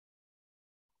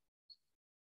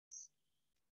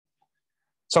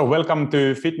So welcome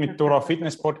to Fit with Turo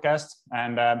Fitness Podcast.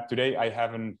 And today I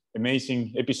have an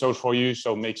amazing episode for you.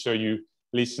 So make sure you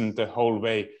listen the whole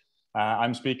way.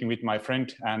 I'm speaking with my friend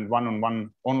and one-on-one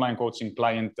online coaching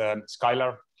client,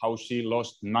 Skylar, how she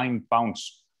lost 9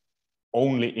 pounds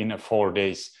only in 4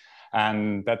 days.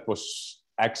 And that was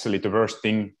actually the worst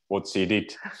thing what she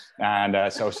did.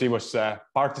 And so she was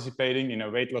participating in a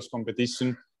weight loss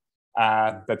competition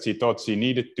that she thought she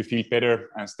needed to feel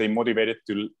better and stay motivated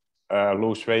to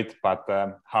lose weight, but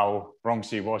how wrong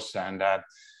she was. And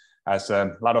as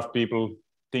a lot of people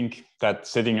think that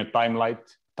setting a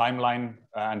timeline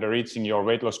and reaching your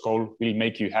weight loss goal will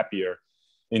make you happier.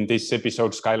 In this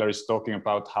episode, Skylar is talking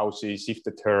about how she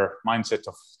shifted her mindset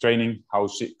of training,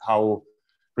 how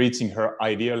reaching her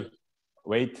ideal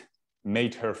weight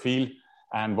made her feel,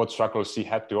 and what struggles she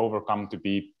had to overcome to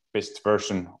be best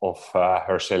version of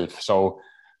herself. So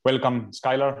welcome,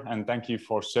 Skylar, and thank you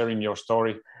for sharing your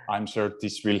story. I'm sure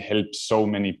this will help so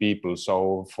many people.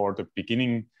 So for the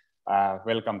beginning,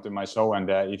 welcome to my show. And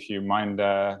if you mind,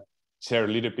 share a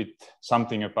little bit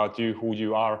something about you, who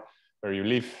you are, where you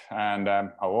live, and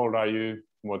how old are you,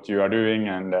 what you are doing,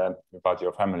 and about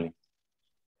your family.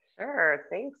 Sure.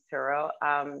 Thanks, Turo.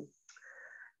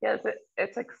 Yeah,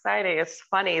 it's exciting. It's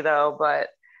funny though, but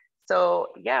so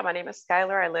yeah, my name is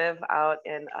Skylar. I live out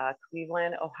in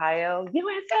Cleveland, Ohio,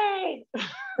 USA.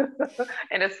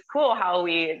 And it's cool how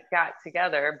we got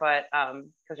together, but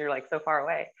because you're like so far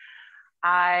away.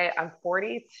 I'm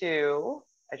 42.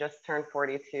 I just turned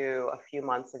 42 a few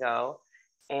months ago.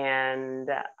 And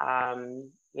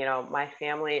my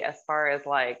family, as far as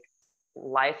like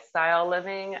lifestyle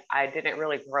living, I didn't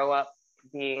really grow up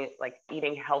being like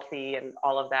eating healthy and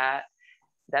all of that.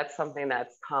 That's something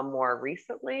that's come more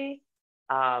recently.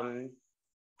 And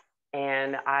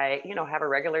I, have a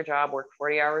regular job, work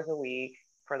 40 hours a week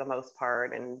for the most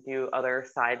part, and do other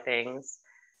side things.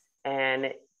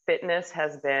 And fitness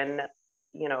has been,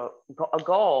 a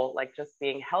goal, like just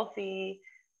being healthy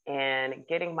and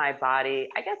getting my body.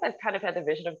 I guess I've kind of had the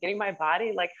vision of getting my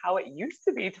body like how it used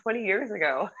to be 20 years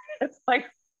ago. It's like,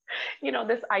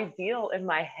 this ideal in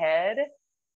my head.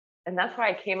 And that's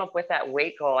why I came up with that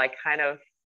weight goal. I kind of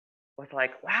was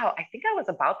like, wow, I think I was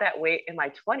about that weight in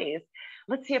my 20s.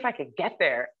 Let's see if I could get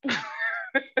there.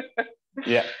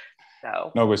 Yeah.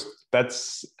 So no,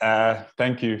 that's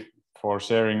thank you for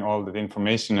sharing all that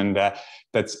information. And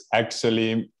that's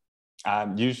actually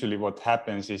usually what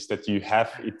happens is that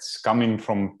it's coming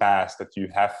from past, that you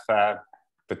have that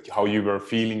how you were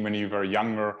feeling when you were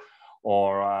younger,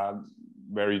 or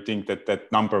where you think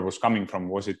that number was coming from.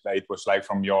 Was it was like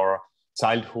from your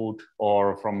childhood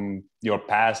or from your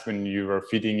past when you were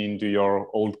fitting into your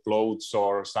old clothes,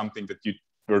 or something that you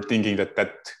were thinking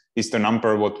that is the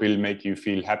number what will make you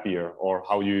feel happier, or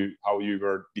how you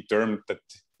were determined that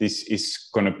this is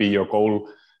going to be your goal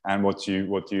and what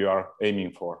you are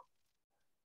aiming for?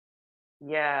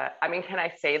 Yeah, I mean, can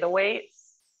I say the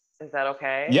weights? Is that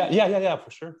okay? Yeah,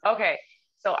 for sure. Okay,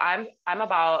 so I'm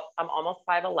almost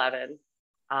 5'11".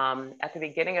 At the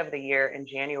beginning of the year in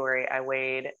January, I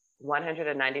weighed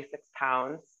 196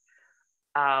 pounds,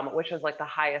 which was like the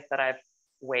highest that I've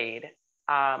weighed.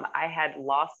 I had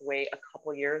lost weight a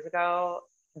couple years ago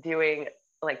doing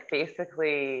like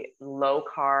basically low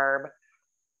carb,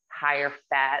 higher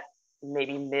fat,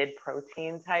 maybe mid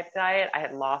protein type diet. I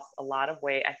had lost a lot of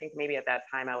weight. I think maybe at that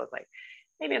time I was like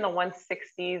maybe in the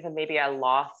 160s, and maybe I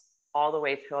lost all the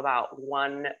way to about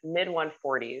mid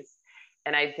 140s.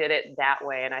 And I did it that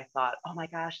way. And I thought, oh my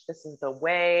gosh, this is the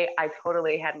way. I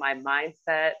totally had my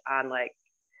mindset on like,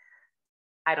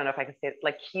 I don't know if I can say it,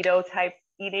 like keto type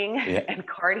eating and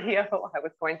cardio. I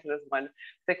was going to this one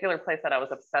particular place that I was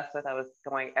obsessed with. I was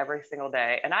going every single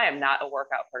day, and I am not a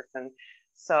workout person.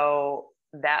 So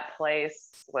that place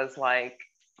was like,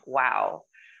 wow.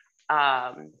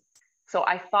 So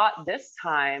I thought this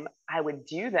time I would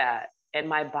do that, and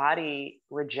my body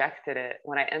rejected it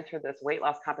when I entered this weight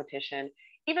loss competition.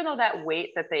 Even though that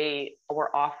weight that they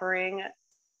were offering,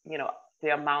 the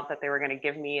amount that they were going to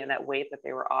give me and that weight that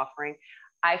they were offering,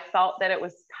 I felt that it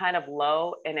was kind of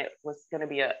low, and it was going to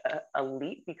be a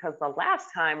leap, because the last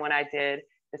time when I did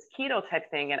this keto type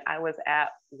thing and I was at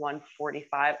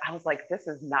 145, I was like, this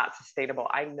is not sustainable.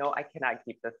 I know I cannot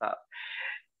keep this up.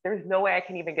 There's no way I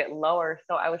can even get lower.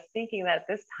 So I was thinking that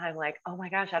this time, like, oh my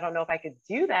gosh, I don't know if I could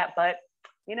do that, but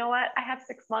you know what? I have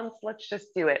 6 months. Let's just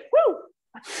do it. Woo!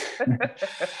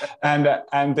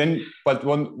 and then, but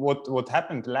what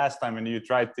happened last time when you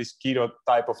tried this keto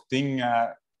type of thing?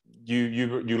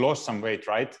 You lost some weight,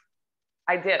 right?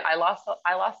 I did. I lost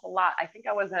a lot. I think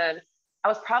I was in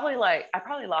I probably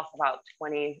lost about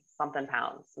 20 something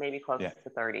pounds, maybe close to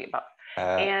 30. But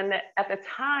and at the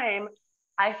time,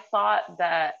 I thought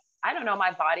that, I don't know,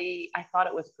 my body, I thought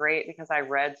it was great because I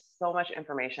read so much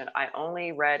information. I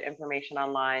only read information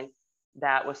online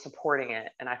that was supporting it.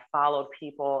 And I followed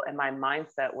people, and my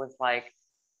mindset was like,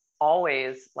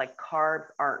 always like, carbs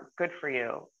aren't good for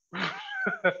you.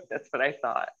 That's what I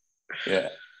thought. Yeah.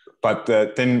 But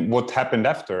then what happened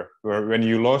after? When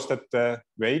you lost that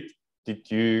weight, did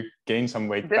you gain some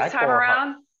weight this back? Time or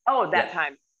around? Oh, that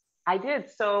time. I did.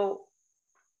 So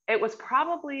it was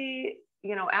probably,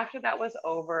 after that was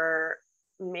over,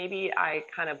 maybe I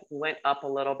kind of went up a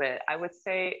little bit. I would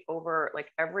say over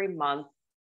like every month,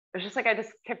 it was just like I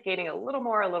just kept gaining a little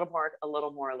more, a little more, a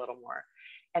little more, a little more.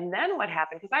 And then what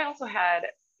happened, because I also had,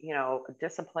 a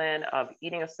discipline of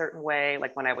eating a certain way.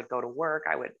 Like when I would go to work,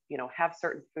 I would, have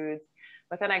certain foods.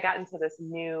 But then I got into this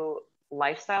new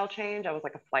lifestyle change. I was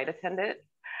like a flight attendant.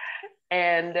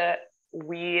 And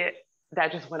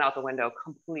that just went out the window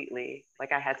completely.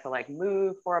 Like I had to like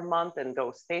move for a month and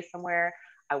go stay somewhere.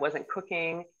 I wasn't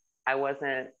cooking. I was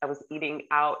eating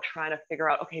out, trying to figure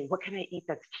out, okay, what can I eat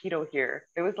that's keto here?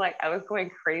 It was like, I was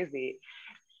going crazy.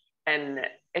 And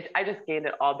I just gained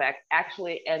it all back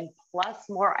actually. And plus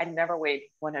more, I never weighed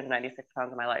 196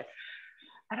 pounds in my life.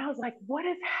 And I was like, what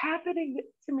is happening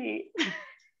to me?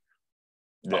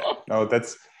 Yeah, no,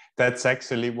 that's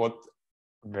actually what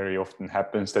very often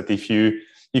happens, that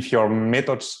if your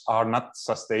methods are not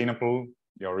sustainable,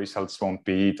 your results won't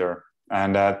be either.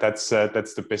 And that's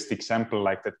the best example,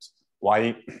 like that,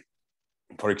 why,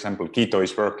 for example, keto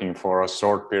is working for a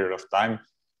short period of time.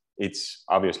 It's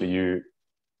obviously you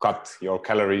cut your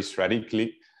calories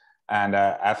radically, and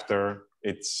after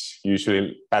it's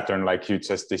usually pattern like you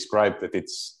just described, that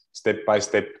it's step by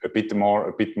step, a bit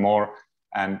more,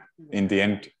 and in the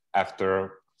end,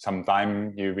 after some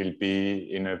time, you will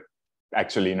be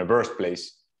actually in a worse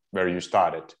place where you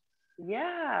started.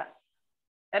 Yeah.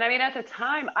 And I mean, at the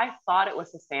time, I thought it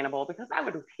was sustainable because I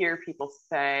would hear people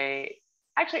say,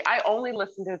 actually, I only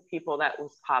listened to people that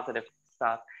was positive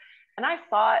stuff. And I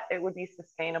thought it would be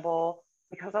sustainable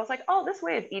because I was like, oh, this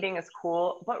way of eating is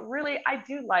cool. But really, I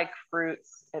do like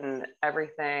fruits and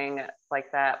everything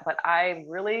like that. But I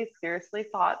really seriously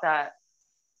thought that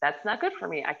that's not good for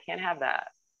me. I can't have that.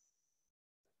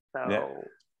 So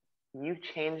you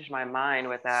changed my mind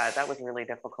with that. That was really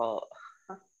difficult.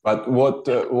 But what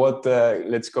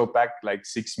let's go back like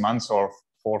 6 months or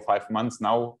 4 or 5 months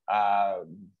now.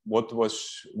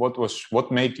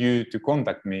 What made you to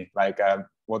contact me? Like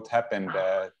what happened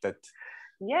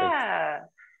Yeah.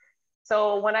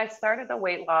 So when I started the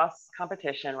weight loss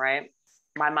competition, right,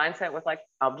 my mindset was like,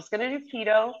 I'm just going to do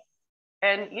keto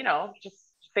and, just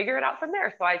figure it out from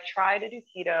there. So I tried to do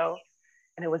keto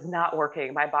and it was not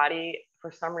working. My body,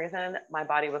 for some reason, my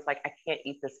body was like, I can't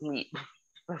eat this meat.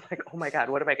 I was like, oh my God,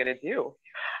 what am I going to do?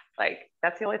 Like,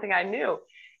 that's the only thing I knew.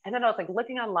 And then I was like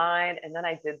looking online, and then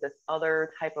I did this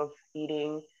other type of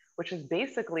eating, which is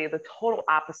basically the total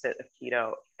opposite of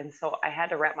keto. And so I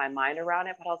had to wrap my mind around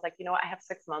it, but I was like, I have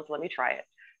 6 months, let me try it.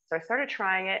 So I started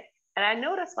trying it, and I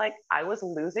noticed like I was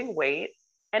losing weight,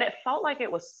 and it felt like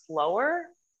it was slower,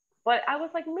 but I was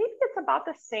like, maybe it's about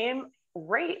the same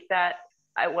rate that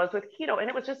I was with keto. And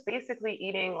it was just basically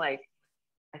eating like,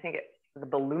 I think the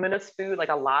voluminous food, like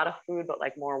a lot of food, but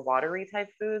like more watery type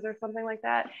foods or something like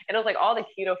that. And it was like all the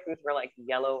keto foods were like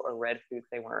yellow or red foods.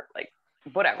 They weren't like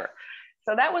whatever.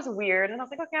 So that was weird. And I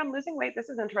was like, okay, I'm losing weight. This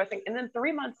is interesting. And then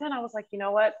 3 months in, I was like, you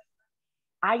know what?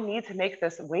 I need to make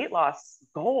this weight loss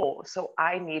goal. So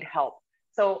I need help.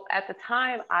 So at the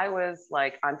time, I was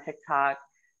like on TikTok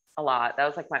a lot. That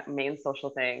was like my main social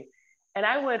thing. And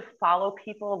I would follow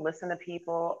people, listen to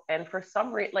people. And for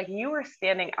some reason, like you were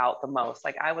standing out the most.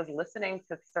 Like I was listening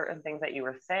to certain things that you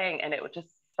were saying, and it just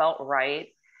felt right.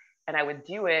 And I would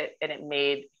do it, and it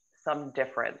made some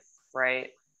difference, right?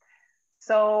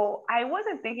 So I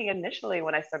wasn't thinking initially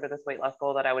when I started this weight loss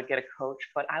goal that I would get a coach,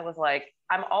 but I was like,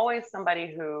 I'm always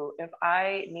somebody who, if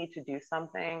I need to do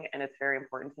something and it's very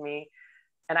important to me,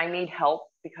 and I need help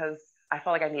because I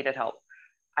felt like I needed help,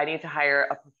 I need to hire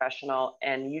a professional.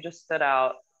 And you just stood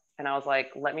out, and I was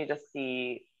like, let me just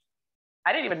see.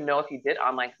 I didn't even know if you did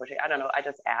online coaching. I don't know. I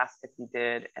just asked if you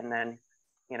did. And then,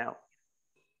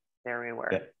 there we were.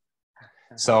 Yeah.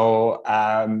 So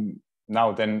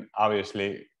now then,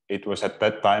 obviously, it was at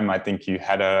that time, I think you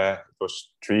had it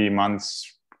was 3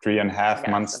 months, 3.5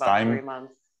 months about time. 3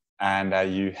 months.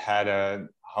 And you had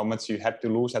how much you had to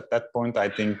lose at that point? I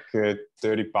think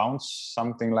 30 pounds,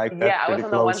 something like that. Yeah, I was in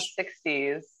close. the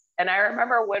 160s. And I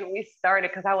remember when we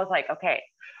started, because I was like, okay,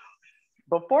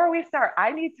 before we start,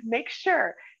 I need to make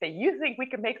sure that you think we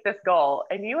can make this goal.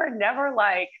 And you are never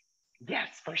like,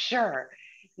 yes, for sure.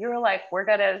 You were like, we're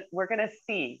gonna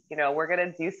see, we're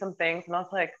gonna do some things. And I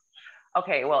was like,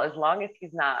 okay, well, as long as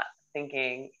he's not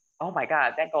thinking, oh my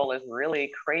God, that goal is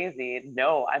really crazy.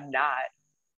 No, I'm not.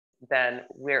 Then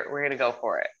we're gonna go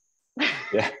for it.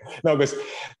 Yeah, no, because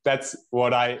that's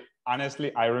what I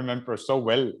remember so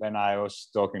well when I was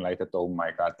talking like that. Oh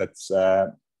my God, that's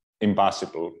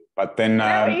impossible. But then,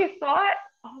 that what you thought?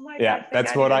 Oh my yeah, God,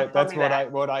 that's what I thought.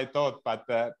 But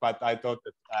I thought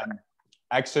that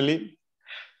actually,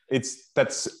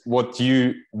 that's what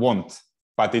you want,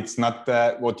 but it's not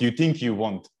what you think you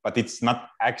want. But it's not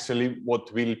actually what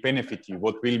will benefit you,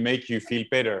 what will make you feel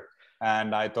better.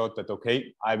 And I thought that,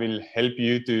 okay, I will help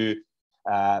you to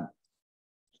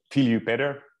feel you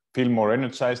better, feel more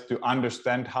energized, to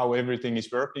understand how everything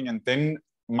is working. And then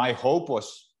my hope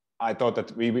was, I thought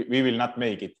that we will not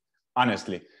make it,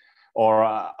 honestly. Or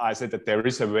I said that there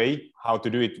is a way how to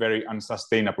do it very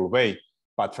unsustainable way.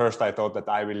 But first I thought that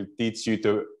I will teach you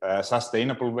the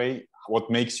sustainable way,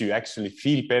 what makes you actually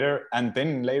feel better. And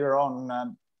then later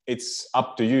on, it's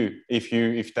up to you.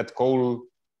 If that goal,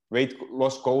 weight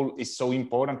loss goal is so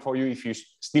important for you, if you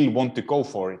still want to go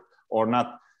for it or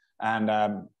not. And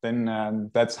then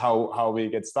that's how we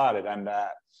get started.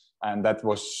 And that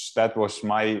was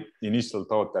my initial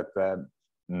thought that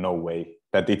no way,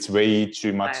 that it's way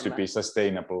too much to be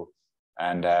sustainable.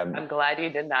 And I'm glad you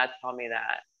did not tell me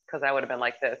that, because I would have been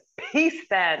like this. Peace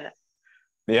then.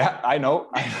 Yeah, I know.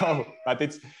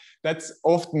 But that's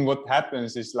often what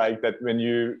happens, is like that when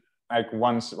you, like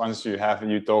once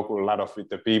you talk a lot of with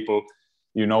the people,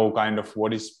 kind of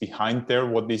what is behind there,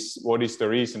 what is the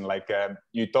reason. Like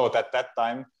you thought at that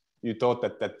time,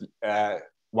 that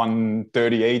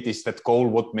 138 is that goal,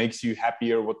 what makes you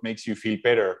happier, what makes you feel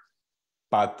better.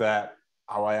 But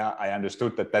how I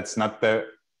understood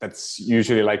that's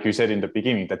usually, like you said in the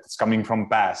beginning, that it's coming from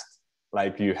past.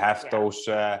 Like you have those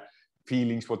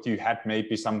feelings what you had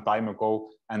maybe some time ago,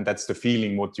 and that's the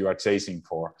feeling what you are chasing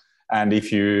for. And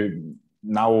if you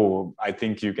now, I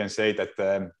think you can say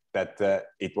that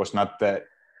it was not to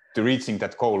reaching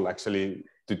that goal, actually,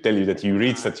 to tell you that you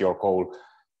reached at your goal,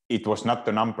 it was not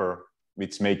the number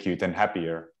which make you then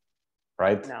happier,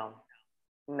 right?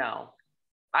 No,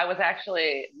 I was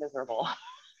actually miserable.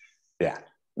 Yeah,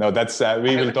 no, that's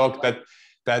we will talk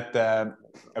that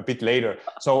a bit later.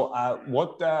 So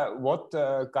what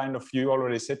kind of, you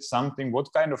already said something,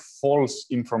 what kind of false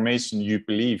information you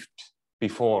believed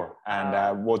before,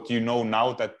 and what you know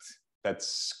now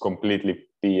that's completely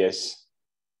BS?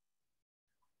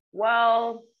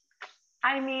 Well,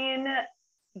 I mean,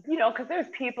 because there's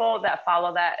people that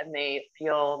follow that and they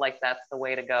feel like that's the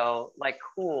way to go, like,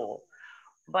 cool.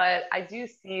 But I do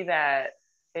see that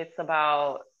it's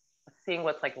about seeing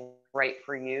what's like right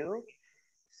for you.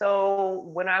 So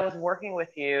when I was working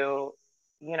with you,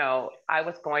 I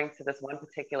was going to this one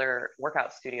particular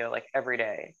workout studio like every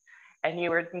day. And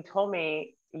you told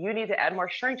me you need to add more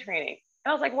strength training.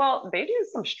 And I was like, well, they do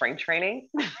some strength training.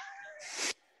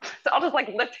 So I'll just like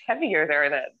lift heavier there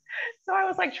then. So I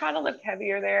was like trying to lift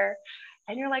heavier there.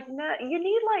 And you're like, no, you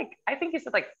need like, I think you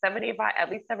said like 75,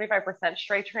 at least 75%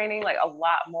 strength training, like a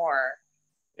lot more.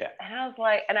 Yeah. And I was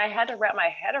like, and I had to wrap my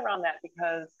head around that,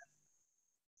 because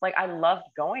like I loved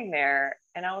going there.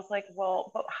 And I was like,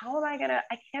 well, but how am I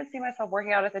I can't see myself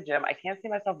working out at the gym. I can't see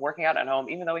myself working out at home,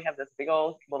 even though we have this big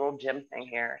old little gym thing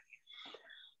here.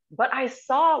 But I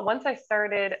saw, once I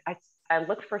started, I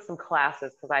looked for some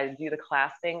classes, because I do the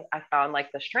class thing. I found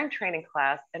like the strength training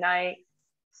class, and I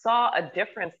saw a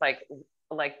difference like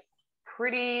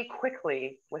pretty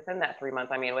quickly within that 3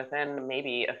 months. I mean, within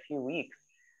maybe a few weeks,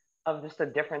 of just a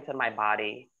difference in my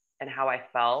body and how I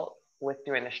felt with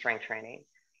doing the strength training.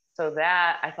 So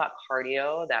that, I thought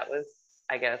cardio, that was,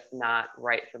 I guess, not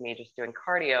right for me, just doing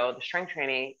cardio. The strength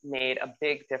training made a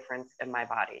big difference in my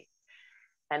body.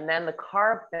 And then the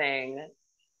carb thing,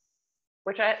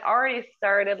 which I already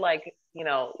started like,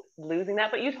 losing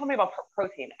that, but you told me about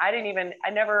protein. I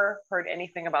never heard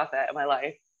anything about that in my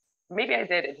life. Maybe I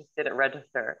did, it just didn't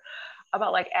register,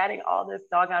 about like adding all this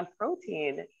doggone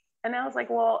protein. And I was like,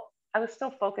 well, I was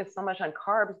still focused so much on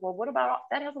carbs. Well, what about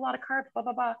that has a lot of carbs, blah,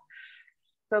 blah, blah.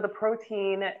 So the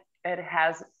protein, it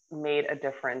has made a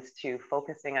difference to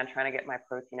focusing on trying to get my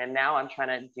protein. And now I'm trying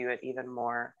to do it even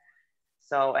more.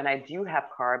 So, and I do have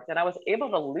carbs, and I was able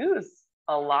to lose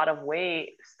a lot of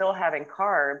weight, still having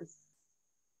carbs,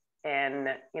 and,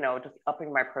 just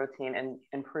upping my protein and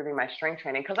improving my strength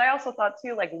training. Cause I also thought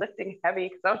too, like lifting heavy,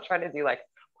 cause I was trying to do like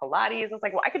Pilates. I was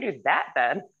like, well, I could do that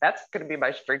then. That's going to be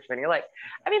my strength training. You're like,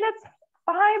 I mean, that's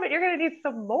fine, but you're going to need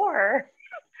some more.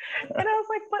 And I was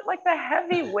like, but like the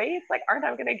heavy weights, like, aren't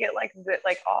I gonna get like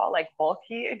all like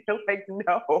bulky? And you're like,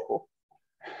 no.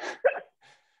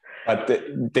 But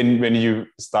then when you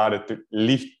started to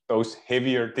lift those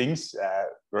heavier things,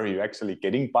 were you actually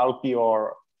getting bulky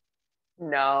or?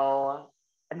 No.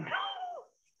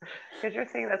 Because you're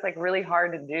saying that's like really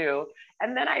hard to do.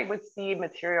 And then I would see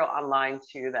material online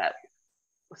too that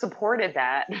supported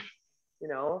that, you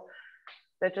know,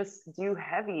 that just do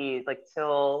heavy like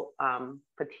till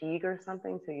fatigue or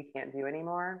something, so you can't do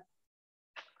anymore.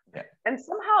 Yeah. And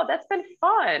somehow that's been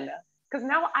fun because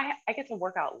now I get to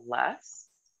work out less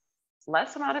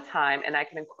amount of time, and I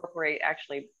can incorporate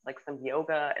actually like some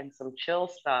yoga and some chill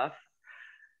stuff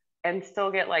and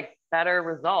still get like better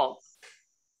results.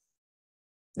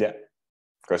 Yeah,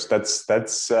 because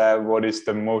that's what is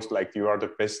the most, like, you are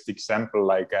the best example,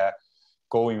 like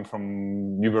going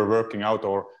from you were working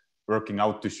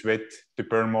out to sweat, to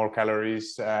burn more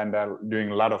calories, and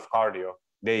doing a lot of cardio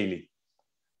daily,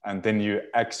 and then you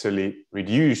actually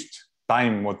reduced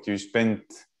time what you spent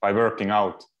by working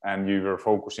out, and you were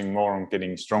focusing more on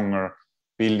getting stronger,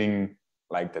 building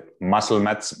like that muscle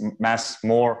mass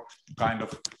more, kind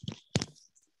of,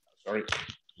 sorry,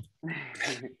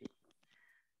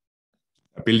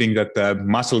 building that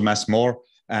muscle mass more,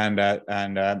 and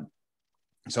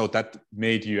so that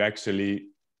made you actually,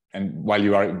 and while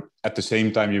you are at the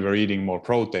same time you were eating more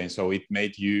protein, so it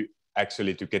made you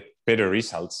actually to get better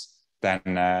results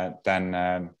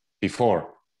than before,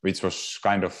 which was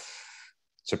kind of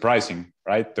surprising,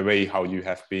 right? The way how you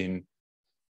have been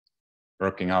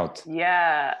working out.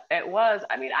 Yeah, it was.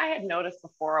 I mean, I had noticed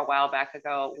before a while back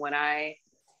ago when I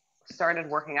started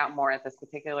working out more at this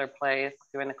particular place,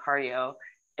 doing the cardio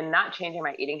and not changing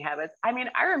my eating habits. I mean,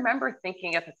 I remember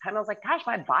thinking at the time, I was like, gosh,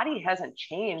 my body hasn't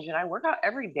changed. And I work out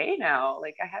every day now.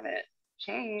 Like, I haven't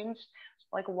changed.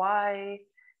 Like, why?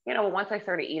 You know, once I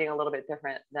started eating a little bit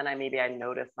different, then I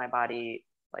noticed my body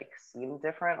like seemed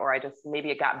different, or I just maybe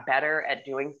it got better at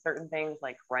doing certain things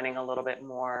like running a little bit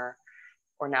more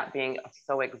or not being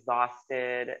so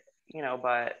exhausted, you know,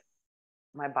 but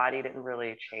my body didn't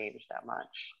really change that much.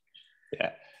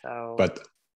 Yeah. So, but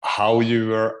how you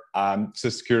were,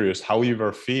 just curious, how you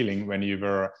were feeling when you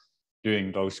were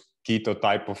doing those keto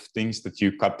type of things that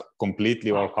you cut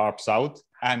completely all carbs out,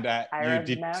 and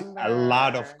you did a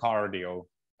lot of cardio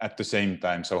at the same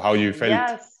time. So how you felt?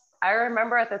 Yes, I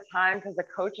remember at the time, because the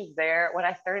coaches there, when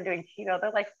I started doing keto,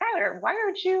 they're like, Skylar, why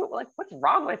aren't you, like, what's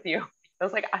wrong with you? I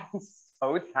was like, I'm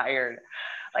so tired.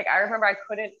 Like, I remember I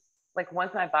couldn't, like,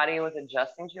 once my body was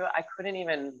adjusting to it, I couldn't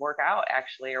even work out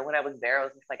actually. Or when I was there, I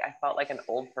was just like, I felt like an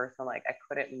old person, like I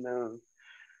couldn't move.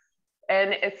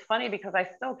 And it's funny because I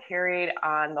still carried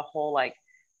on the whole, like,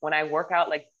 when I work out,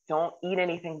 like, don't eat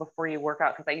anything before you work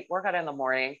out, because I work out in the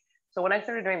morning. So when I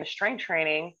started doing the strength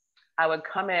training, I would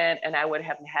come in and I would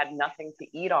have had nothing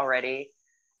to eat already.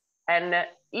 And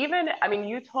even, I mean,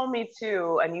 you told me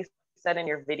too, and you said in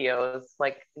your videos,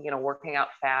 like, you know, working out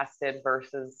fasted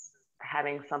versus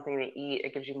having something to eat,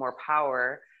 it gives you more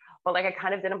power. But like, I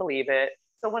kind of didn't believe it.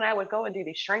 So when I would go and do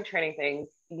these strength training things,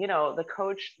 you know, the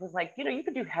coach was like, you know, you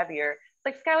could do heavier.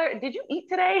 Like, Skylar, did you eat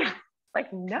today?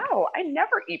 Like, no, I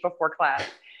never eat before class.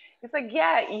 It's like,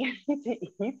 yeah, you need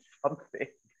to eat something.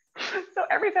 So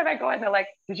every time I go in, they're like,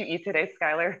 did you eat today,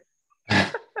 Skylar?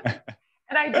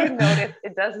 And I do notice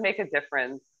it does make a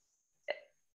difference.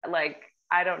 Like,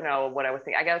 I don't know what I was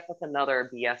thinking. I guess that's another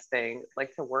BS thing,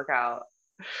 like to work out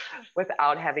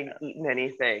without having eaten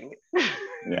anything.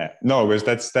 Yeah, no,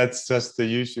 because that's just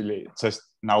usually just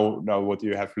now what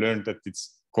you have learned, that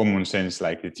it's common sense,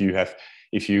 like that you have,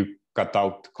 if you cut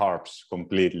out carbs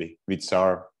completely, which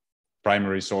are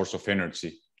primary source of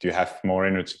energy, you have more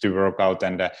energy to work out.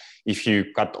 And if you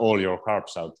cut all your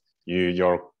carbs out,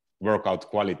 your workout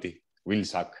quality will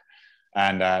suck.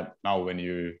 And now when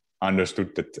you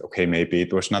understood that, okay, maybe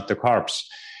it was not the carbs,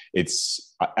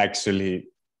 it's actually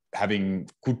having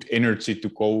good energy to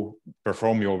go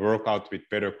perform your workout with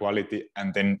better quality,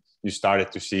 and then you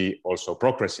started to see also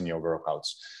progress in your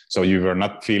workouts. So you were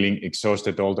not feeling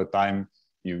exhausted all the time.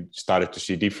 You started to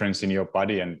see difference in your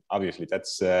body, and obviously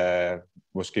that's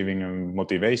was giving a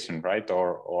motivation, right?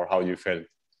 Or how you felt?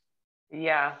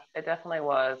 Yeah, it definitely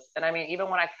was. And I mean, even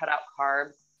when I cut out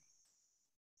carbs,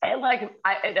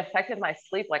 it affected my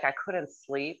sleep. Like, I couldn't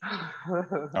sleep.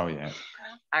 Oh yeah,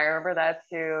 I remember that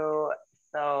too.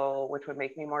 So, which would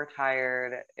make me more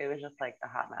tired. It was just like a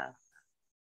hot mess.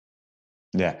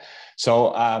 Yeah.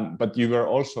 So, but you were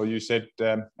also, you said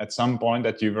at some point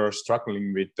that you were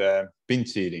struggling with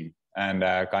binge eating, and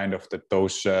kind of that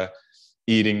those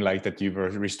eating, like that you were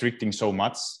restricting so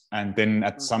much. And then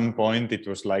at some point it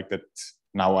was like that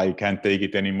now I can't take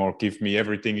it anymore. Give me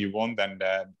everything you want. And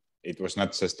it was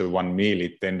not just a one meal.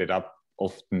 It ended up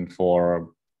often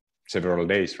for several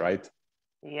days, right?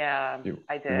 Yeah,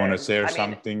 I did. You want to share I mean,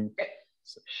 something?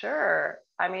 sure.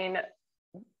 I mean,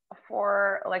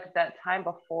 for like that time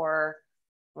before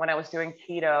when I was doing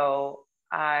keto,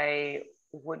 I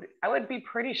would be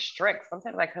pretty strict.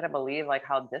 Sometimes I couldn't believe like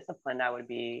how disciplined I would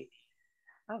be.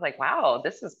 I was like, wow,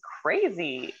 this is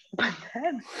crazy. But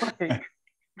then like,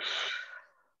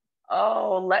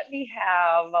 oh, let me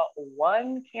have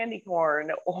one candy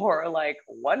corn or like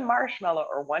one marshmallow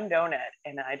or one donut.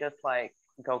 And I just like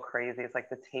go crazy. It's like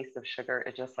the taste of sugar.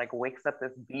 It just like wakes up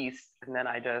this beast. And then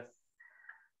I just,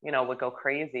 would go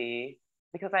crazy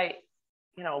because like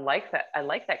that. I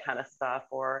like that kind of stuff.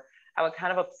 Or I would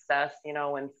kind of obsess,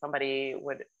 when somebody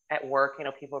would at work,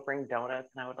 people would bring donuts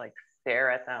and I would like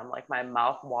stare at them, like my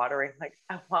mouth watering, like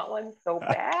I want one so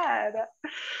bad,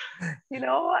 and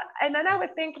then I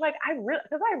would think like I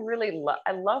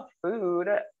love food.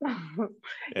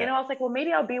 Yeah. I was like, well,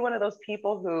 maybe I'll be one of those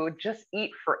people who just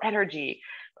eat for energy,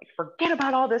 like forget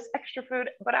about all this extra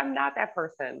food, but I'm not that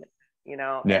person,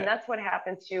 Yeah. and that's what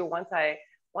happened too. Once I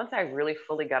really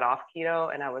fully got off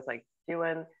keto and I was like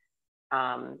doing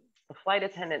the flight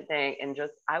attendant thing and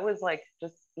I was like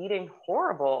just eating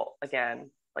horrible again,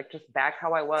 like just back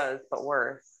how I was, but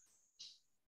worse.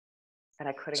 And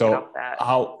I couldn't get off that.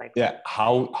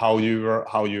 How you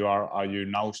are you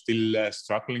now still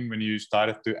struggling when you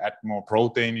started to add more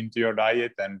protein into your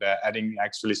diet and adding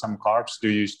actually some carbs? Do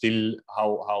you still,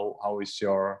 how is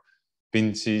your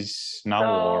pinches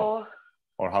now,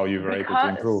 or how you were able to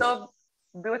improve? So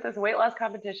with this weight loss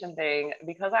competition thing,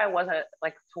 because I wasn't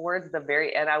like towards the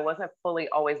very end, I wasn't fully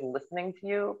always listening to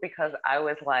you because I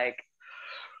was like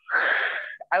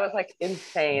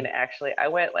insane. Actually, I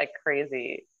went like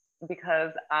crazy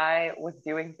because I was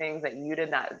doing things that you did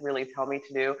not really tell me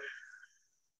to do.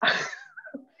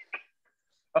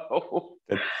 So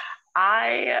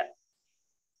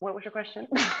what was your question?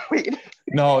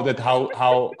 No, that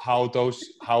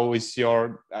how is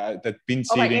your that binge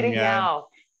eating? Eating now.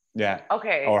 Yeah.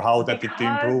 Okay. Or how that it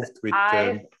improved with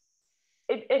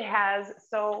it has.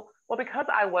 So, well, because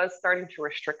I was starting to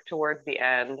restrict towards the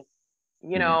end,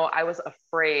 I was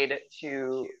afraid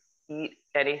to eat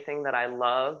anything that I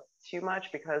love too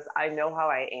much because I know how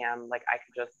I am. Like I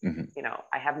could just,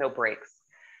 I have no breaks.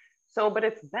 So, but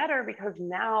it's better because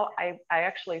now I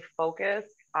actually focus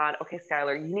on, okay,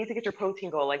 Skylar, you need to get your protein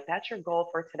goal. Like that's your goal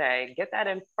for today. Get that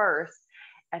in first.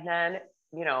 And then,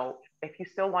 if you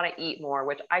still want to eat more,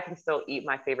 which I can still eat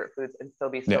my favorite foods and still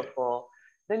be so full,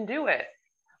 then do it.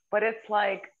 But it's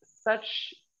like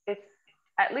it's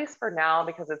at least for now,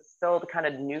 because it's still kind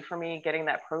of new for me getting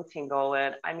that protein goal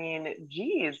in. I mean,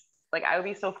 geez, like I would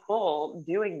be so full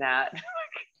doing that.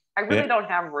 I really don't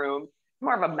have room.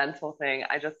 More of a mental thing.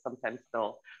 I just sometimes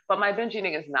still, but my binge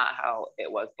eating is not how it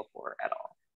was before at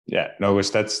all. Yeah, no,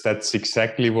 that's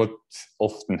exactly what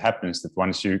often happens, that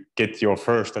once you get your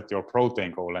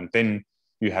protein goal, and then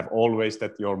you have always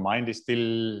that your mind is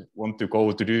still want to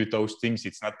go to do those things.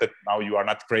 It's not that now you are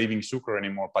not craving sugar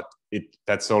anymore, but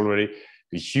that's already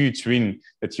a huge win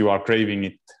that you are craving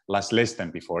it less than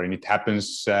before, and it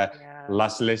happens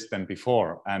less than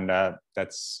before, and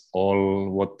that's all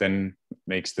what then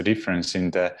makes the difference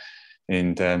in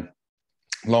the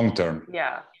long term.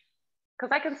 Yeah,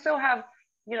 because I can still have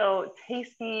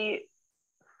tasty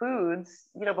foods,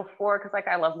 before, because like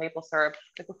I love maple syrup.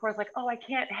 Like before, it's like, oh, I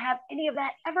can't have any of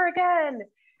that ever again.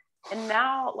 And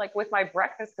now, like with my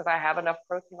breakfast, because I have enough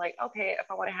protein, like, okay, if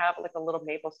I want to have like a little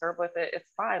maple syrup with it, it's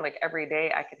fine. Like every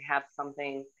day I can have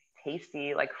something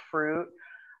tasty, like fruit.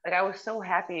 Like I was so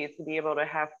happy to be able to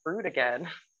have fruit again.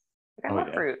 Like I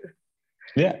love fruit.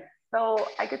 Yeah. So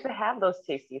I get to have those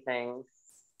tasty things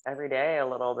every day a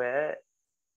little bit.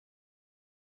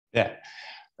 Yeah.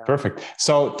 Perfect.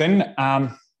 So then,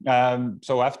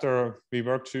 so after we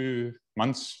worked 2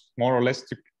 months more or less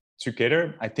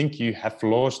together, I think you have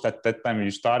lost at that time.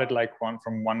 You started like from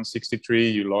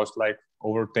 163, you lost like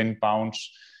over 10 pounds.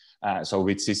 So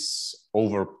which is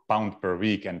over pound per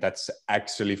week, and that's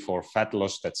actually for fat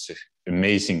loss. That's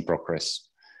amazing progress.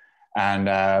 And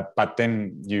but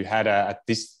then you had at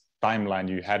this timeline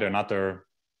you had another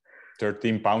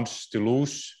 13 pounds to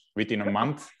lose within a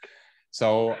month.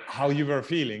 So how you were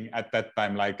feeling at that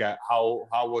time? Like how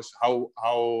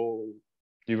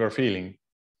you were feeling?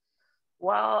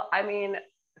 Well, I mean,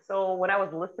 so when I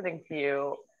was listening to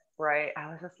you, right, I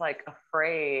was just like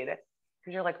afraid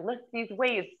because you're like, lift these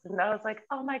weights. And I was like,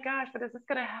 oh my gosh, but is this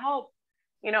going to help?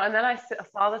 And then I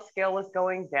saw the scale was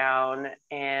going down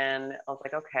and I was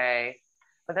like, okay.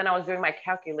 But then I was doing my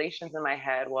calculations in my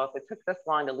head. Well, if it took this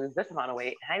long to lose this amount of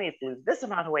weight, and I need to lose this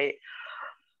amount of weight,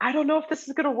 I don't know if this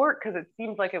is going to work, because it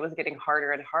seemed like it was getting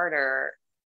harder and harder,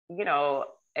 you know,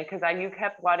 because you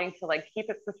kept wanting to like keep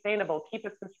it sustainable.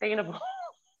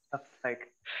 I was like,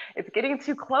 it's getting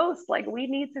too close. Like, we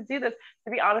need to do this.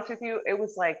 To be honest with you, I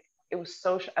was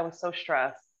so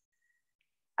stressed.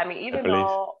 I mean, I even believe.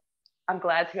 though I'm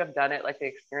glad to have done it, like the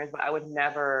experience, but I would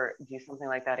never do something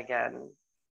like that again,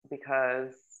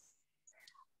 because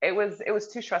it was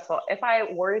too stressful. If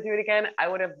I were to do it again, I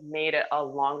would have made it a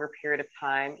longer period of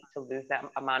time to lose that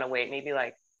amount of weight, maybe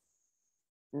like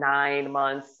 9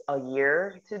 months, a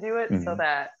year to do it, so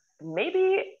that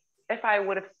maybe if I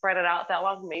would have spread it out that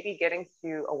long, maybe getting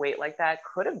to a weight like that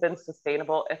could have been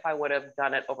sustainable if I would have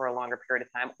done it over a longer period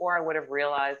of time, or I would have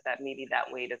realized that maybe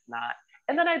that weight is not.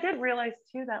 And then I did realize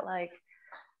too that like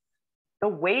the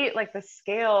weight, like the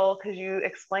scale, because you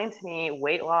explained to me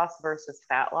weight loss versus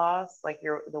fat loss, like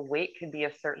the weight could be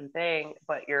a certain thing,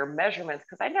 but your measurements,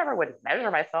 because I never would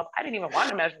measure myself. I didn't even want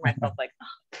to measure myself. Like,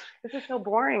 oh, this is so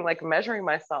boring, like measuring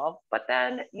myself. But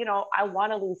then, you know, I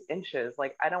want to lose inches.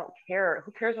 Like, I don't care.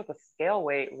 Who cares what the scale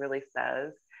weight really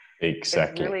says? It's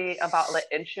Exactly. really about the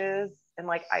inches, and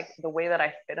like the way that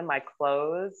I fit in my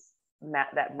clothes,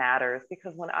 that matters.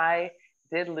 Because when I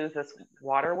did lose this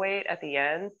water weight at the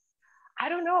end, I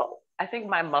don't know. I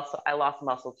think I lost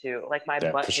muscle too. Like my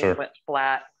Yeah, butt for just sure. went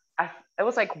flat. It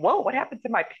was like, whoa, what happened to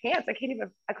my pants? I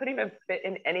couldn't even fit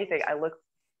in anything. I looked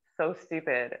so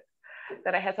stupid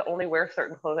that I had to only wear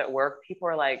certain clothes at work. People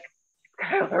are like,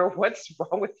 Skylar, what's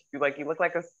wrong with you? Like, you look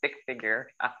like a stick figure,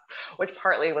 which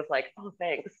partly was like, oh,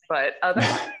 thanks. But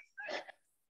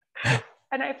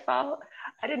and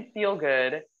I didn't feel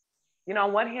good. You know,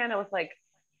 on one hand, I was like,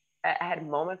 I had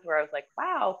moments where I was like,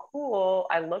 wow, cool.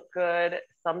 I look good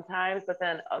sometimes, but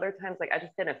then other times, like, I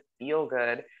just didn't feel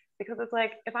good, because it's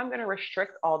like, if I'm going to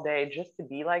restrict all day just to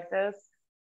be like this,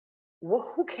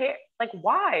 well, who cares? Like,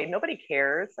 why? Nobody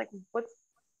cares. Like,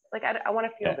 I want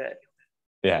to feel Yeah. good.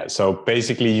 Yeah. So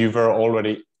basically, you were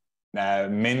already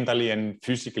mentally and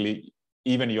physically,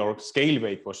 even your scale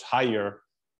weight was higher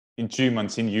in 2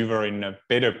 months, and you were in a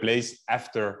better place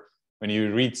after when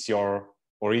you reach your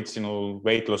original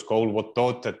weight loss goal. What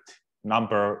thought that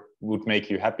number would make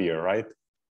you happier, right?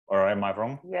 Or am I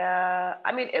wrong? Yeah.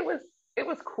 I mean, it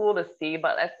was cool to see,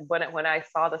 but when I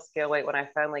saw the scale weight, when I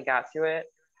finally got to it,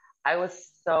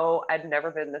 I'd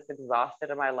never been this exhausted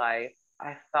in my life.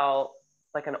 I felt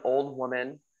like an old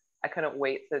woman. I couldn't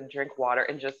wait to drink water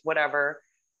and just whatever.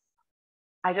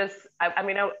 I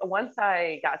mean, once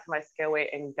I got to my scale weight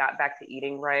and got back to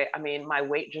eating right, I mean, my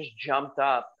weight just jumped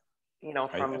up, you know,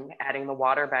 from adding the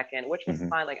water back in, which was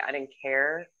fine. Like, I didn't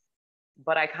care,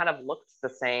 but I kind of looked the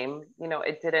same. You know,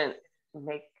 it didn't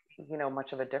make, you know,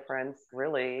 much of a difference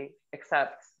really,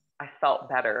 except I felt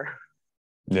better.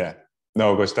 Yeah.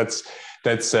 No, because that's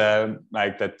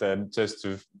like that. Just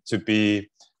to be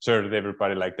sure that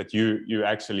everybody like that, you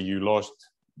actually you lost,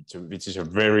 which is a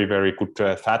very very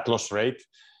good fat loss rate,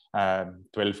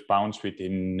 12 pounds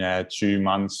within 2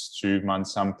 months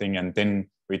something, and then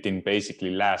within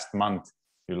basically last month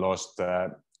you lost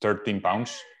 13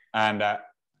 pounds, and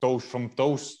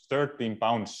those 13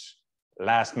 pounds,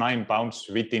 last 9 pounds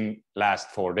within last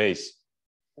 4 days.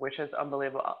 Which is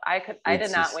unbelievable. I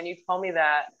did not, when you told me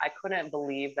that, I couldn't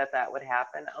believe that would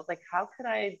happen. I was like, how could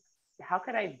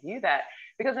I do that?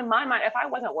 Because in my mind, if I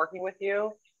wasn't working with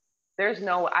you,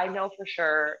 I know for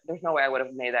sure, there's no way I would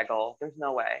have made that goal. There's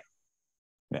no way.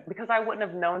 Yeah. Because I wouldn't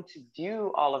have known to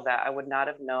do all of that. I would not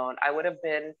have known. I would have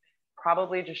been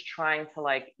probably just trying to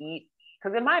like eat.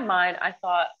 Because in my mind, I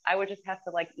thought I would just have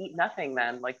to like eat nothing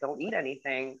then, like don't eat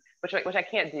anything, which I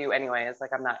can't do anyway. It's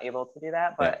like I'm not able to do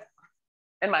that. But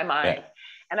in my mind. Yeah.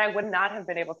 And I would not have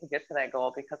been able to get to that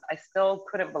goal because I still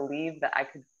couldn't believe that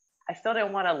I still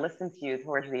didn't want to listen to you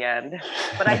towards the end,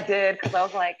 but I did, because I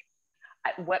was like,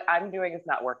 what I'm doing is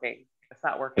not working. It's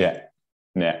not working. Yeah.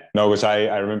 Yeah. No, because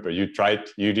I remember you tried,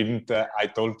 you didn't, I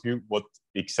told you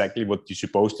exactly what you're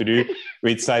supposed to do,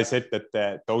 which I said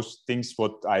that those things,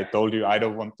 what I told you, I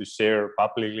don't want to share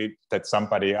publicly, that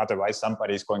otherwise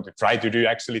somebody is going to try to do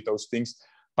actually those things.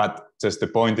 But just the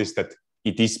point is that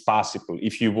it is possible.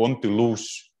 If you want to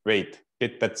lose weight,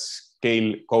 get that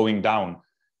scale going down,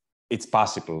 it's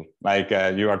possible. Like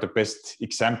you are the best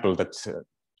example that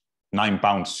 9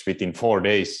 pounds within 4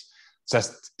 days,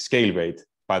 just scale weight.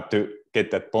 But to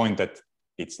get that point that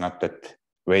it's not that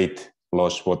weight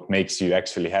loss what makes you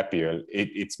actually happier,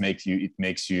 it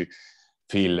makes you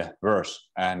feel worse.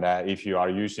 And if you are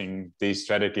using these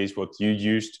strategies, what you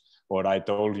used, what I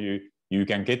told you, you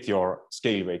can get your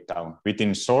scale weight down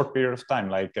within a short period of time.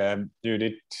 Like you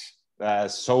did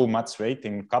so much weight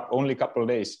in only couple of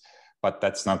days, but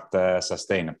that's not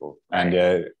sustainable. Right.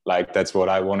 And like that's what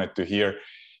I wanted to hear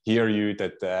you,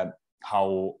 that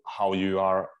how you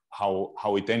are,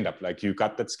 how it ended up. Like you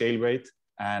got that scale weight,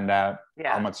 and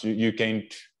how much you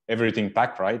gained everything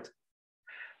back, right?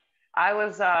 I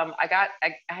was I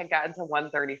had gotten to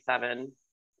 137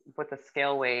 with the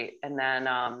scale weight, and then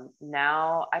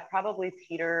now I probably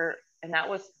teeter, and that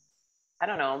was, I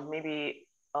don't know, maybe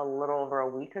a little over a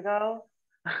week ago.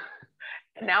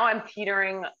 Now I'm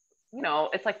teetering, you know,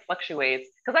 it's like fluctuates,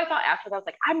 because I thought after that I was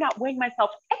like, I'm not weighing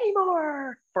myself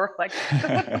anymore, for like,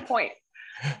 what's the point?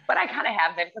 But I kind of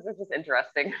have been, because it's just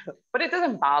interesting. But it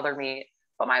doesn't bother me.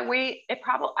 But my weight, I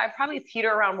probably teeter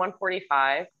around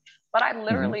 145, but I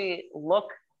literally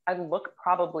I look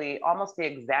probably almost the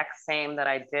exact same that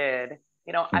I did.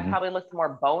 You know, I probably looked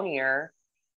more bonier,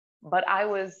 but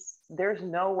there's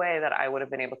no way that I would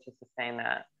have been able to sustain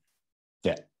that.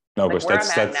 Yeah. No, like where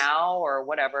that's, I'm at now or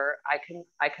whatever,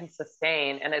 I can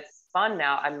sustain, and it's fun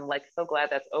now. I'm like so glad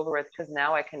that's over with, because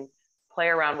now I can play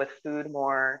around with food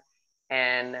more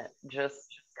and just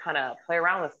kind of play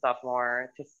around with stuff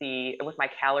more, to see with my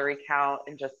calorie count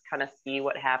and just kind of see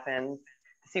what happens,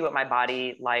 see what my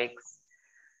body likes.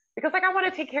 Because like I want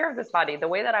to take care of this body the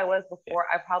way that I was before.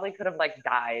 I probably could have like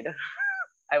died.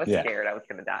 I was scared I was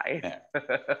going to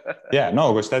die.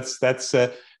 No, because that's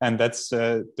and that's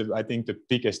I think the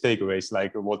biggest takeaway is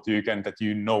like what you can, that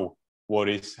you know what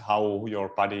is, how your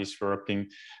body is working,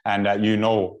 and you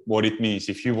know what it means.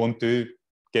 If you want to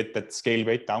get that scale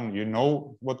weight down, you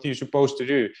know what you're supposed to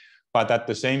do. But at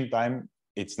the same time,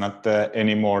 it's not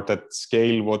anymore that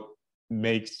scale what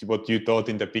makes what you thought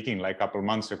in the beginning, like a couple of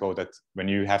months ago, that when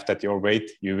you have that your weight,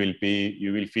 you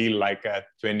will feel like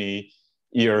 20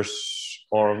 years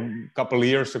or a couple of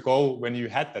years ago when you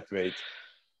had that weight,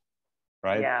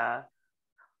 right?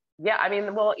 Yeah, I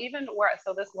mean, well, even where,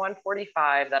 so this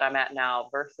 145 that I'm at now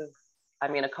versus, I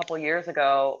mean, a couple of years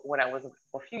ago when a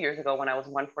few years ago when I was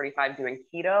 145 doing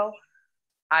keto,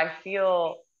 I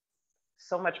feel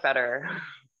so much better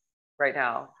right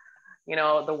now. You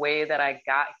know, the way that I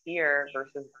got here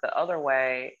versus the other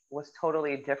way was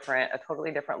totally different, a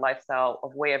totally different lifestyle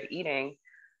of way of eating.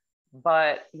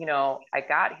 But, you know, I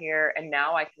got here and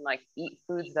now I can like eat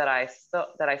foods that I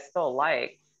still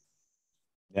like,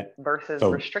 versus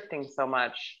restricting so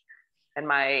much. And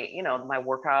my, you know, my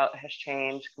workout has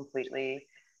changed completely.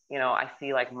 You know, I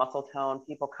see like muscle tone,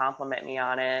 people compliment me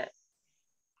on it.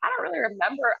 I don't really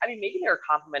remember. I mean, maybe they were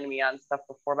complimenting me on stuff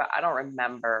before, but I don't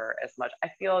remember as much.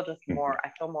 I feel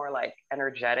more like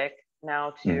energetic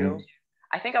now too.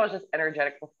 I think I was just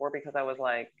energetic before because I was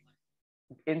like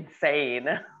insane,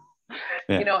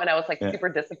 you know, and I was like super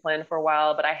disciplined for a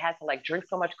while, but I had to like drink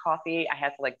so much coffee. I had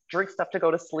to like drink stuff to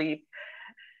go to sleep.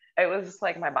 It was just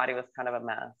like my body was kind of a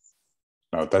mess.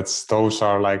 No, those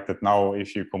are like that now.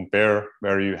 If you compare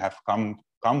where you have come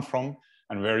from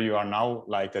and where you are now,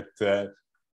 like that,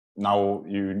 now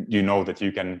you know that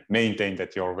you can maintain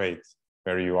that your weight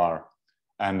where you are,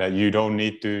 and you don't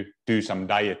need to do some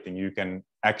dieting. You can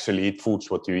actually eat foods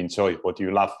what you enjoy, what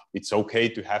you love. It's okay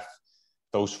to have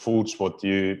those foods what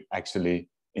you actually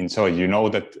enjoy. You know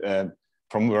that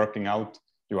from working out,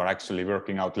 you are actually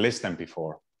working out less than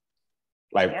before,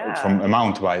 like from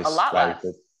amount wise, a lot like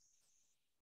less.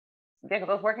 Yeah, because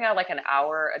I was working out like an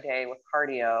hour a day with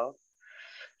cardio,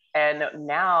 and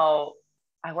now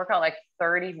I work out like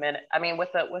 30 minutes. I mean, with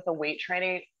the weight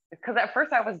training, because at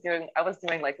first I was doing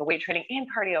like the weight training and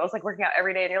cardio. I was like working out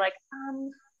every day, and you're like,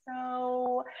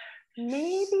 so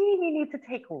maybe you need to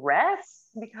take rest,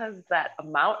 because that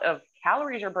amount of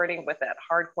calories you're burning with that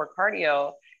hardcore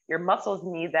cardio, your muscles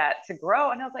need that to grow.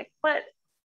 And I was like, but,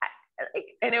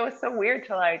 and it was so weird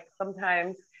to like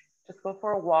sometimes just go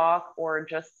for a walk or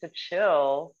just to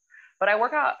chill. But I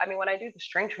work out, I mean, when I do the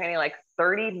strength training, like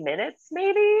 30 minutes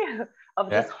maybe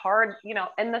of just hard, you know,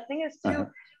 and the thing is too,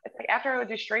 it's like after I would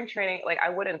do strength training, like I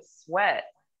wouldn't sweat.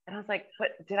 And I was like, but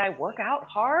did I work out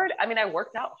hard? I mean, I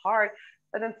worked out hard,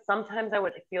 but then sometimes I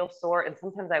would feel sore and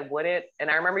sometimes I wouldn't.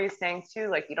 And I remember you saying too,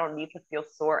 like, you don't need to feel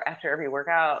sore after every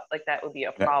workout. Like that would be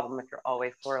a problem if you're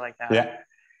always sore like that. Yeah.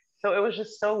 So it was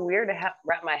just so weird to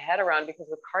wrap my head around, because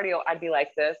with cardio, I'd be like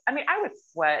this. I mean, I would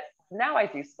sweat. Now I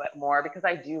do sweat more because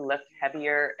I do lift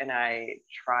heavier and I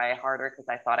try harder, because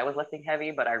I thought I was lifting heavy,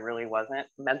 but I really wasn't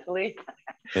mentally.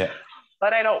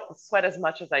 But I don't sweat as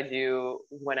much as I do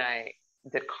when I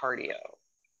did cardio.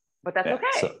 But that's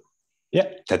okay. So,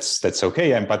 that's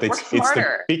okay. And but it's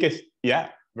the biggest,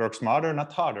 work smarter,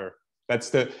 not harder. That's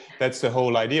the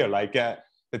whole idea. Like that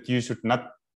you should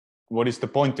not. What is the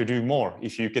point to do more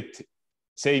if you get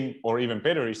same or even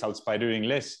better results by doing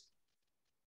less?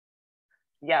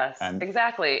 Yes, And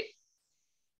exactly.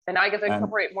 And now I get to and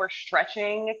incorporate more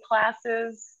stretching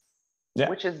classes, yeah,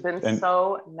 which has been and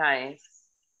so nice.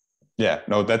 yeah,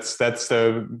 no, that's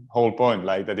the whole point.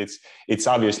 Like that, it's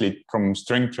obviously from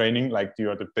strength training. Like you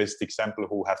are the best example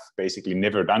who have basically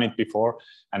never done it before,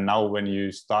 and now when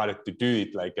you started to do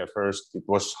it, like at first it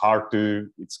was hard to.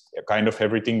 It's kind of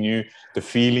everything new. The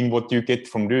feeling what you get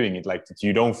from doing it, like that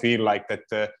you don't feel like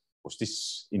that. Was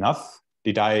this enough?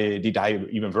 Did I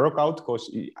even work out? Because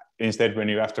instead, when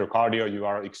you after cardio, you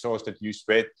are exhausted, you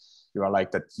sweat, you are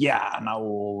like that, yeah,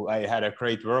 now I had a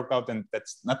great workout, and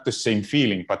that's not the same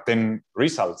feeling. But then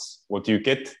results, what you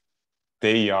get,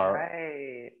 they are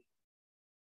Right.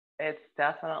 It's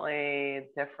definitely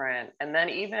different. And then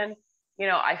even, you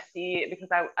know, I see because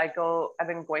I've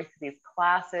been going to these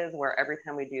classes where every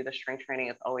time we do the strength training,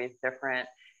 it's always different.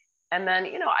 And then,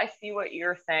 you know, I see what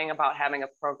you're saying about having a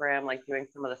program, like doing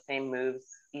some of the same moves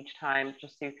each time,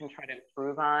 just so you can try to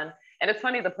improve on. And it's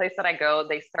funny, the place that I go,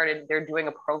 they're doing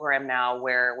a program now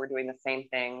where we're doing the same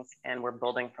things and we're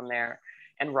building from there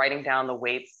and writing down the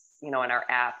weights, you know, in our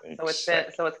app.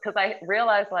 exact. So it's because I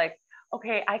realized like,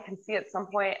 okay, I can see at some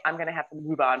point I'm going to have to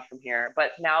move on from here.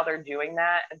 But now they're doing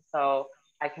that. And so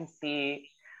I can see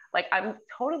like I'm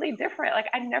totally different. Like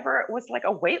I never was like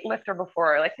a weightlifter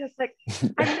before. Like it's like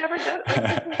I've never done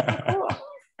like this is so cool.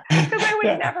 Because I would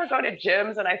Yeah. never go to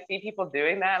gyms and I see people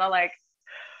doing that. And I'm like,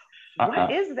 what Uh-uh.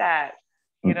 is that?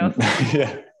 You know, so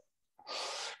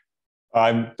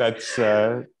Yeah. That's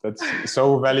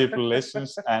so valuable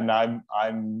lessons, and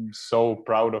I'm so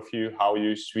proud of you how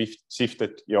you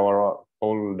shifted your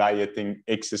whole dieting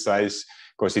exercise,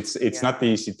 because it's not the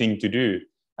yeah. easy thing to do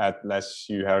unless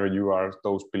you are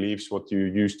those beliefs what you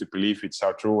used to believe it's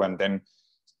are true, and then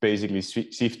basically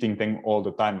shifting them all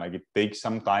the time. Like it takes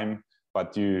some time,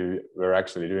 but you were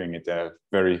actually doing it a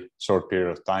very short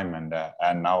period of time, and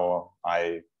now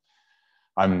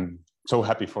I'm so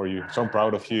happy for you, so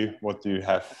proud of you, what you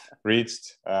have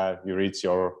reached. You reached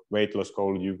your weight loss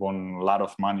goal. You won a lot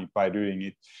of money by doing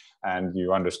it, and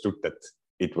you understood that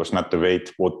it was not the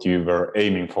weight what you were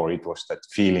aiming for. It was that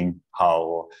feeling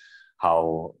how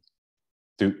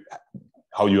to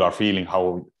how you are feeling,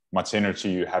 how much energy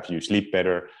you have. You sleep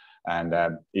better, and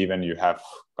even you have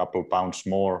a couple pounds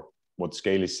more. What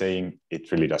scale is saying,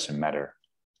 it really doesn't matter.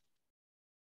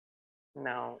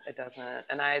 No, it doesn't.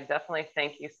 And I definitely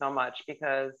thank you so much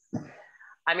because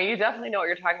I mean, you definitely know what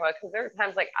you're talking about. Because there were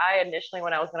times like I initially,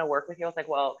 when I was going to work with you, I was like,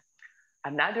 well,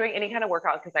 I'm not doing any kind of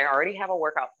workout because I already have a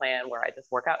workout plan where I just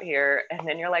work out here. And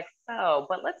then you're like, so,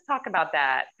 but let's talk about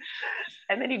that.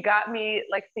 And then you got me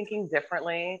like thinking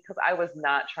differently because I was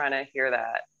not trying to hear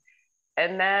that.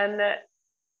 And then,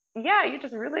 yeah, you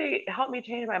just really helped me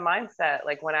change my mindset.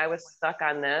 Like when I was stuck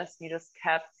on this, you just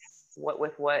kept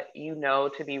what you know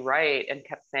to be right and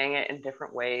kept saying it in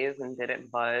different ways and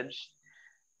didn't budge.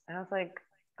 And I was like,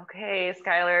 okay,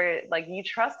 Skylar, like you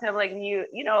trust him, like you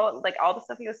know, like all the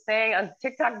stuff he was saying on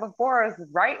TikTok before is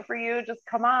right for you. Just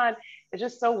come on. It's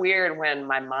just so weird when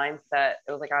my mindset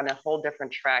it was like on a whole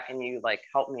different track, and you like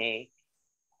helped me.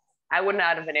 I would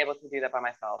not have been able to do that by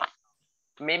myself.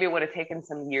 Maybe it would have taken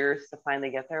some years to finally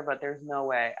get there, but there's no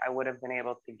way I would have been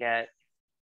able to get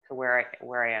to where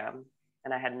I am,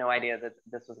 and I had no idea that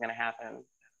this was going to happen.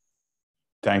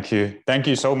 Thank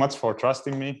you so much for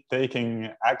trusting me, taking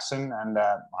action, and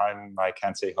I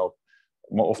can't say how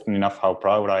more often enough how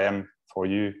proud I am for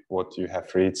you, what you have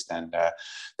reached, and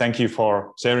thank you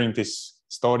for sharing this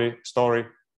story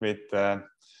with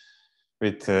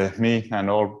me and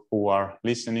all who are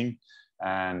listening.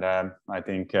 And I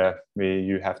think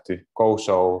you have to go,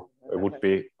 so it would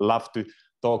be love to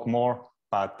talk more,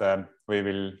 but we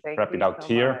will Thank wrap it you out so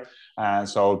here. much. And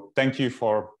so thank you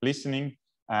for listening.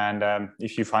 And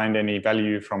if you find any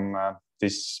value from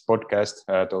this podcast,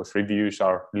 those reviews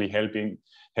are really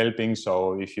helping.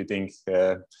 So if you think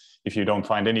if you don't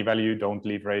find any value, don't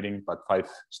leave rating, but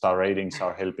 5-star ratings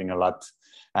are helping a lot.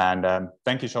 And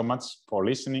thank you so much for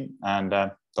listening, and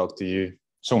talk to you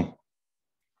soon.